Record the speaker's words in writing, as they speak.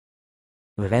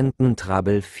Renten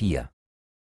Trouble 4.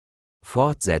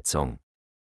 Fortsetzung.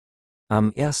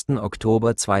 Am 1.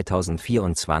 Oktober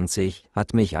 2024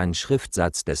 hat mich ein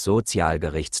Schriftsatz des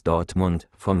Sozialgerichts Dortmund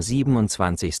vom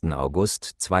 27. August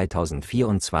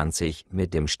 2024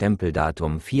 mit dem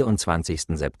Stempeldatum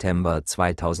 24. September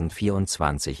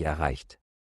 2024 erreicht.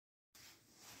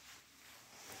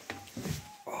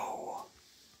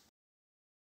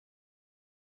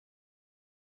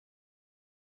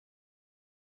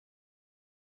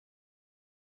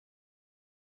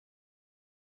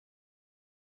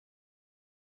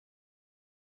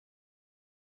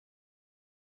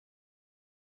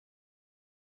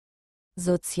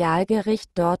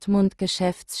 Sozialgericht Dortmund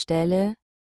Geschäftsstelle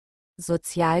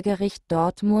Sozialgericht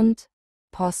Dortmund,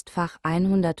 Postfach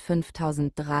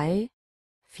 105.003,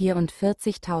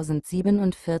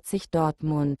 44.047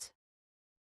 Dortmund.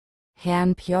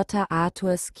 Herrn Piotr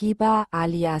Arthur Skiba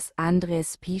alias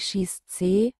Andres Pischis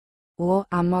C. O.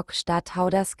 Amok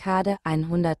Stadthauderskade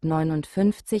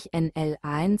 159 NL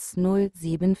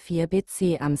 1074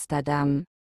 BC Amsterdam.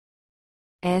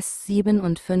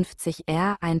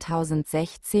 S57R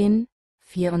 1016,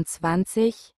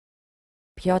 24.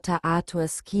 Piotr Arthur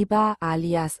Skiba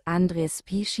alias Andres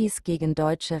Pischis gegen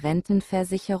Deutsche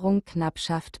Rentenversicherung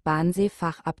Knappschaft Barnsee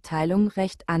Fachabteilung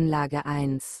Recht Anlage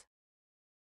 1.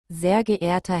 Sehr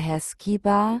geehrter Herr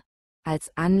Skiba,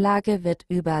 als Anlage wird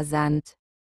übersandt.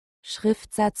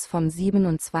 Schriftsatz vom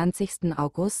 27.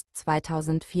 August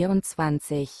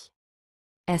 2024.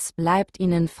 Es bleibt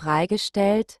Ihnen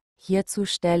freigestellt, hierzu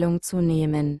Stellung zu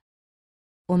nehmen.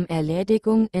 Um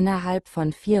Erledigung innerhalb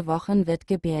von 4 Wochen wird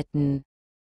gebeten.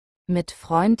 Mit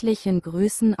freundlichen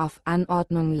Grüßen auf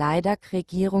Anordnung Leidak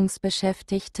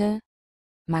Regierungsbeschäftigte.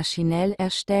 Maschinell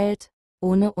erstellt,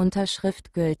 ohne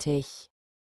Unterschrift gültig.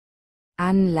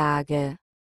 Anlage.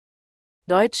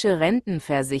 Deutsche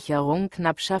Rentenversicherung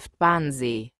Knappschaft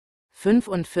Barnsee.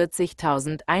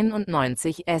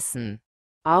 45.091 Essen.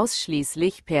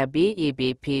 Ausschließlich per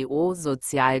BEBPO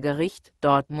Sozialgericht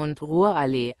Dortmund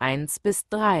Ruhrallee 1 bis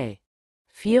 3.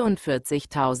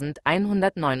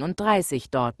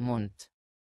 44.139 Dortmund.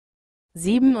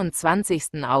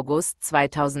 27. August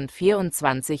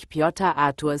 2024 Piotr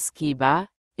Arthur Skiba,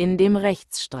 in dem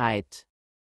Rechtsstreit.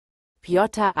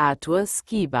 Piotr Arthur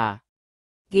Skiba.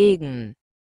 Gegen.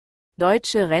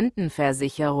 Deutsche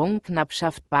Rentenversicherung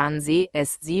Knappschaft Barnsee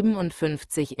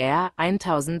S57R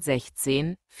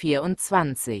 1016,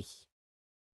 24.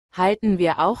 Halten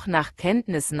wir auch nach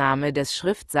Kenntnisnahme des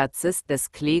Schriftsatzes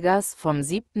des Klägers vom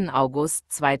 7.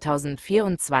 August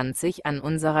 2024 an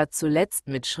unserer zuletzt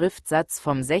mit Schriftsatz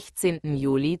vom 16.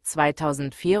 Juli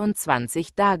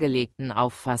 2024 dargelegten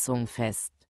Auffassung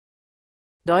fest.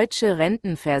 Deutsche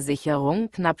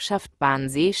Rentenversicherung Knappschaft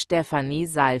Barnsee Stefanie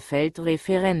Saalfeld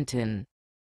Referentin.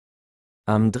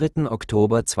 Am 3.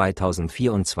 Oktober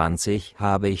 2024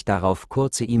 habe ich darauf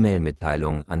kurze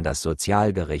E-Mail-Mitteilung an das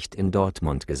Sozialgericht in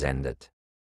Dortmund gesendet.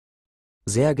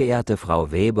 Sehr geehrte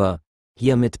Frau Weber,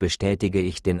 hiermit bestätige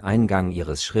ich den Eingang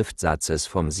Ihres Schriftsatzes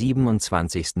vom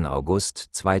 27. August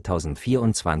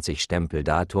 2024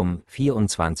 Stempeldatum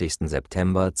 24.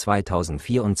 September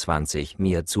 2024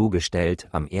 mir zugestellt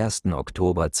am 1.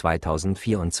 Oktober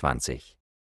 2024.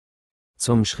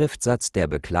 Zum Schriftsatz der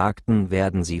Beklagten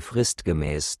werden Sie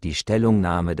fristgemäß die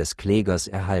Stellungnahme des Klägers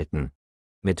erhalten.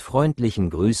 Mit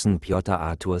freundlichen Grüßen Piotr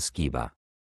Arthur Skiba.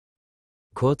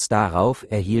 Kurz darauf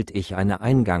erhielt ich eine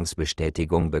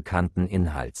Eingangsbestätigung bekannten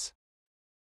Inhalts.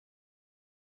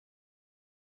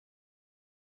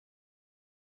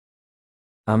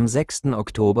 Am 6.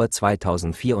 Oktober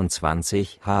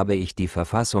 2024 habe ich die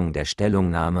Verfassung der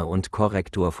Stellungnahme und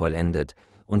Korrektur vollendet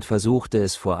und versuchte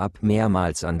es vorab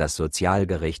mehrmals an das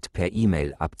Sozialgericht per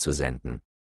E-Mail abzusenden.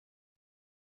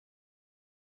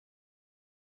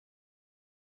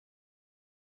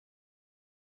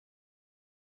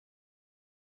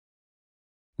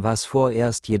 Was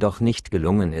vorerst jedoch nicht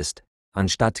gelungen ist,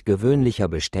 anstatt gewöhnlicher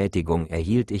Bestätigung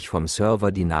erhielt ich vom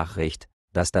Server die Nachricht,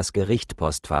 dass das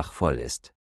Gerichtspostfach voll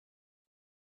ist.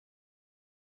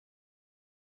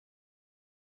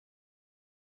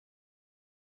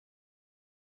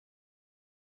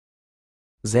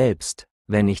 Selbst,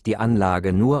 wenn ich die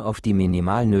Anlage nur auf die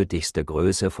minimal nötigste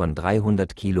Größe von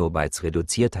 300 Kilobytes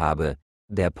reduziert habe,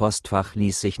 der Postfach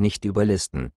ließ sich nicht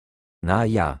überlisten. Na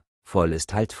ja, voll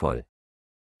ist halt voll.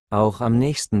 Auch am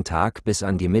nächsten Tag bis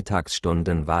an die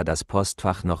Mittagsstunden war das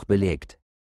Postfach noch belegt.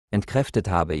 Entkräftet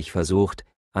habe ich versucht,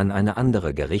 an eine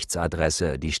andere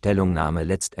Gerichtsadresse die Stellungnahme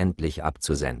letztendlich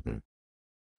abzusenden.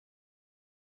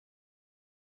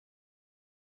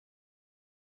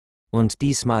 Und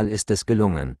diesmal ist es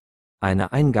gelungen.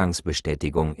 Eine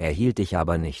Eingangsbestätigung erhielt ich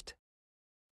aber nicht.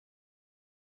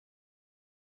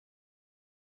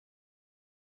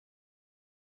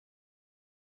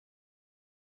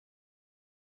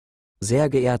 Sehr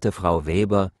geehrte Frau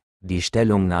Weber, die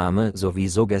Stellungnahme sowie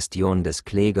Suggestion des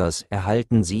Klägers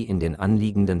erhalten Sie in den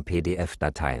anliegenden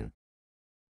PDF-Dateien.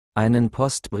 Einen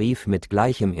Postbrief mit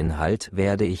gleichem Inhalt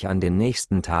werde ich an den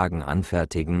nächsten Tagen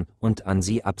anfertigen und an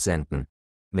Sie absenden.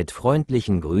 Mit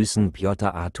freundlichen Grüßen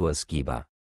Piotr Artur Skiba.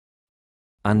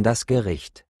 An das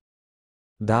Gericht.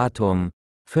 Datum: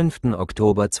 5.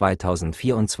 Oktober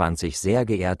 2024. Sehr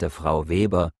geehrte Frau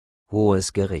Weber,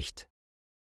 Hohes Gericht.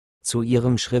 Zu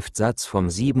Ihrem Schriftsatz vom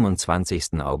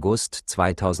 27. August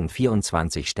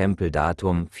 2024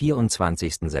 Stempeldatum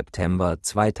 24. September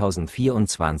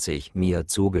 2024 mir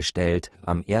zugestellt,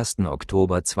 am 1.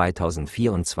 Oktober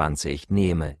 2024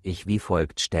 nehme ich wie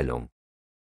folgt Stellung.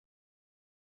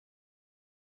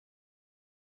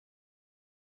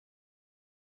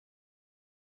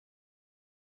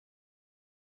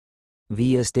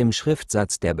 Wie es dem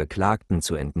Schriftsatz der Beklagten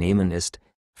zu entnehmen ist,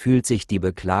 fühlt sich die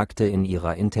Beklagte in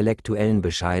ihrer intellektuellen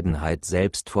Bescheidenheit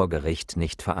selbst vor Gericht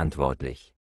nicht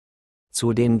verantwortlich.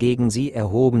 Zu den gegen sie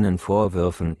erhobenen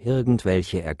Vorwürfen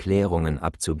irgendwelche Erklärungen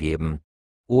abzugeben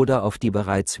oder auf die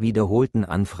bereits wiederholten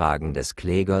Anfragen des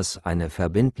Klägers eine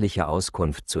verbindliche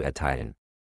Auskunft zu erteilen.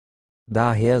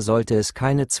 Daher sollte es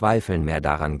keine Zweifel mehr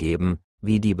daran geben,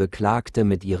 wie die Beklagte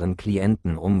mit ihren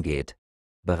Klienten umgeht.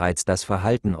 Bereits das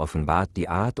Verhalten offenbart die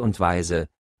Art und Weise,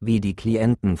 wie die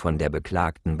Klienten von der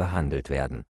Beklagten behandelt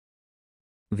werden.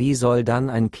 Wie soll dann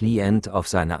ein Klient auf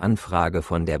seine Anfrage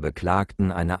von der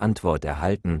Beklagten eine Antwort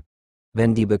erhalten,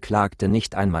 wenn die Beklagte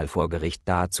nicht einmal vor Gericht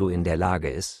dazu in der Lage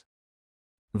ist?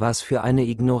 Was für eine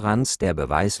Ignoranz der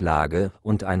Beweislage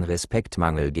und ein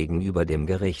Respektmangel gegenüber dem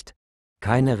Gericht.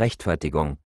 Keine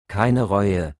Rechtfertigung, keine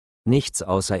Reue, nichts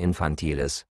außer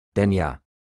Infantiles. Denn ja,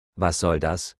 was soll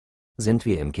das? Sind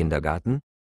wir im Kindergarten?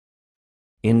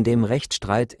 In dem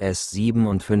Rechtsstreit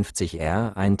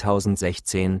S57R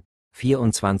 1016,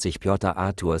 24 Piotr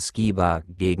Artur Skiba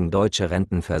gegen Deutsche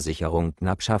Rentenversicherung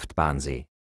Knappschaft Barnsee.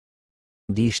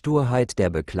 Die Sturheit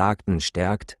der Beklagten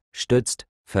stärkt, stützt,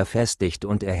 verfestigt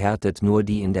und erhärtet nur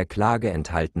die in der Klage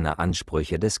enthaltene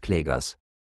Ansprüche des Klägers.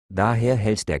 Daher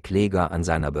hält der Kläger an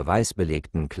seiner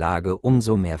beweisbelegten Klage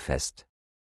umso mehr fest.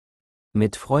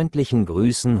 Mit freundlichen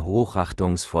Grüßen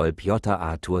hochachtungsvoll Piotr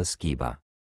Artur Skiba.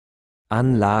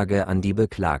 Anlage an die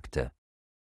Beklagte.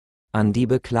 An die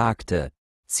Beklagte,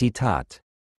 Zitat.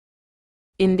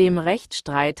 In dem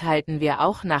Rechtsstreit halten wir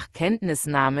auch nach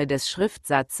Kenntnisnahme des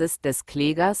Schriftsatzes des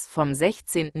Klägers vom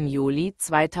 16. Juli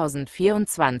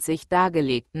 2024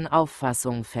 dargelegten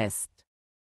Auffassung fest.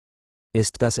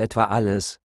 Ist das etwa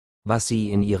alles, was Sie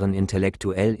in Ihren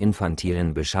intellektuell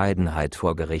infantilen Bescheidenheit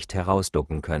vor Gericht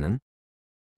herausducken können?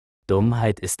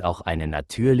 Dummheit ist auch eine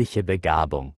natürliche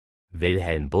Begabung.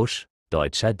 Wilhelm Busch,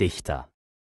 deutscher Dichter.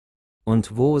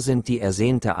 Und wo sind die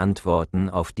ersehnte Antworten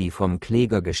auf die vom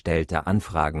Kläger gestellte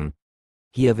Anfragen?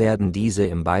 Hier werden diese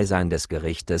im Beisein des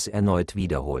Gerichtes erneut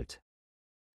wiederholt.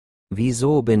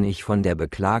 Wieso bin ich von der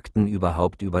Beklagten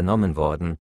überhaupt übernommen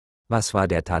worden? Was war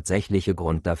der tatsächliche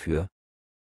Grund dafür?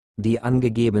 Die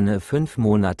angegebene 5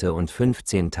 Monate und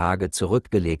 15 Tage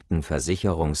zurückgelegten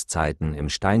Versicherungszeiten im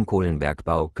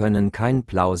Steinkohlenbergbau können kein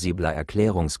plausibler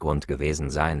Erklärungsgrund gewesen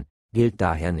sein, gilt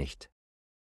daher nicht.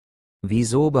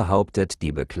 Wieso behauptet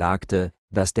die Beklagte,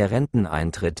 dass der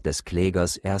Renteneintritt des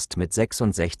Klägers erst mit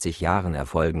 66 Jahren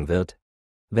erfolgen wird,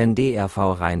 wenn DRV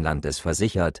Rheinland es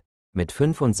versichert, mit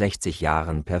 65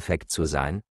 Jahren perfekt zu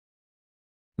sein?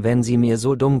 Wenn Sie mir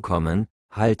so dumm kommen,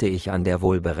 halte ich an der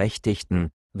wohl berechtigten,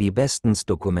 wie bestens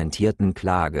dokumentierten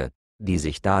Klage, die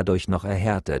sich dadurch noch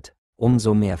erhärtet,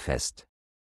 umso mehr fest.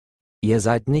 Ihr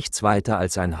seid nichts weiter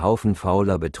als ein Haufen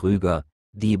fauler Betrüger,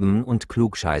 Dieben und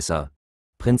Klugscheißer.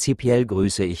 Prinzipiell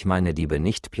grüße ich meine Diebe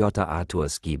nicht Piotr Artur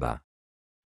Skiba.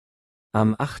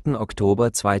 Am 8.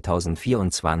 Oktober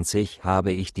 2024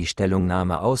 habe ich die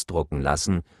Stellungnahme ausdrucken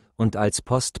lassen und als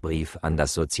Postbrief an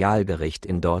das Sozialgericht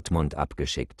in Dortmund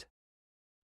abgeschickt.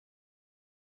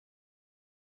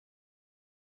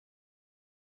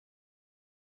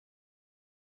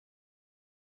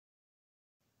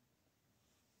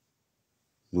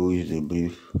 So ist der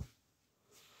Brief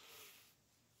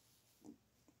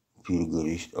für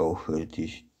Gericht auch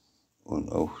fertig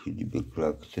und auch für die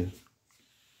Beklagte.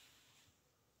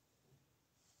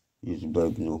 Jetzt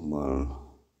bleibt nochmal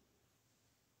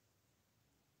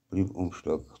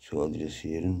Briefumschlag zu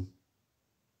adressieren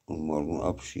und morgen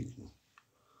abschicken.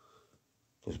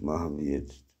 Das machen wir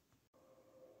jetzt.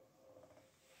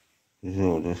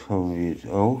 So, das haben wir jetzt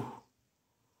auch.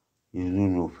 Jetzt nur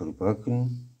noch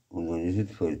verpacken und dann ist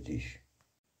es fertig.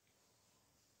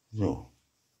 So.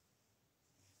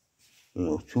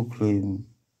 Nur noch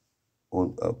zukleben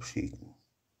und abschicken.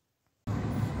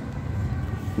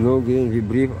 Nur gehen wir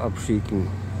Brief abschicken.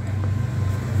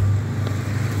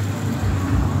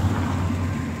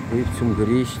 Brief zum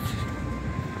Gericht.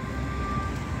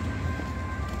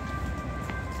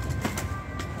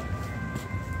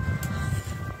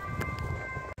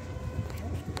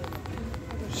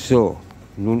 So,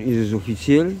 nun ist es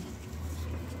offiziell.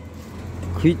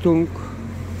 Quittung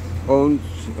und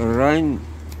rein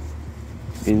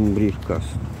in den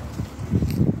Briefkasten.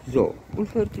 So, und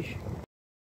fertig.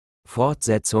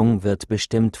 Fortsetzung wird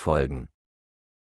bestimmt folgen.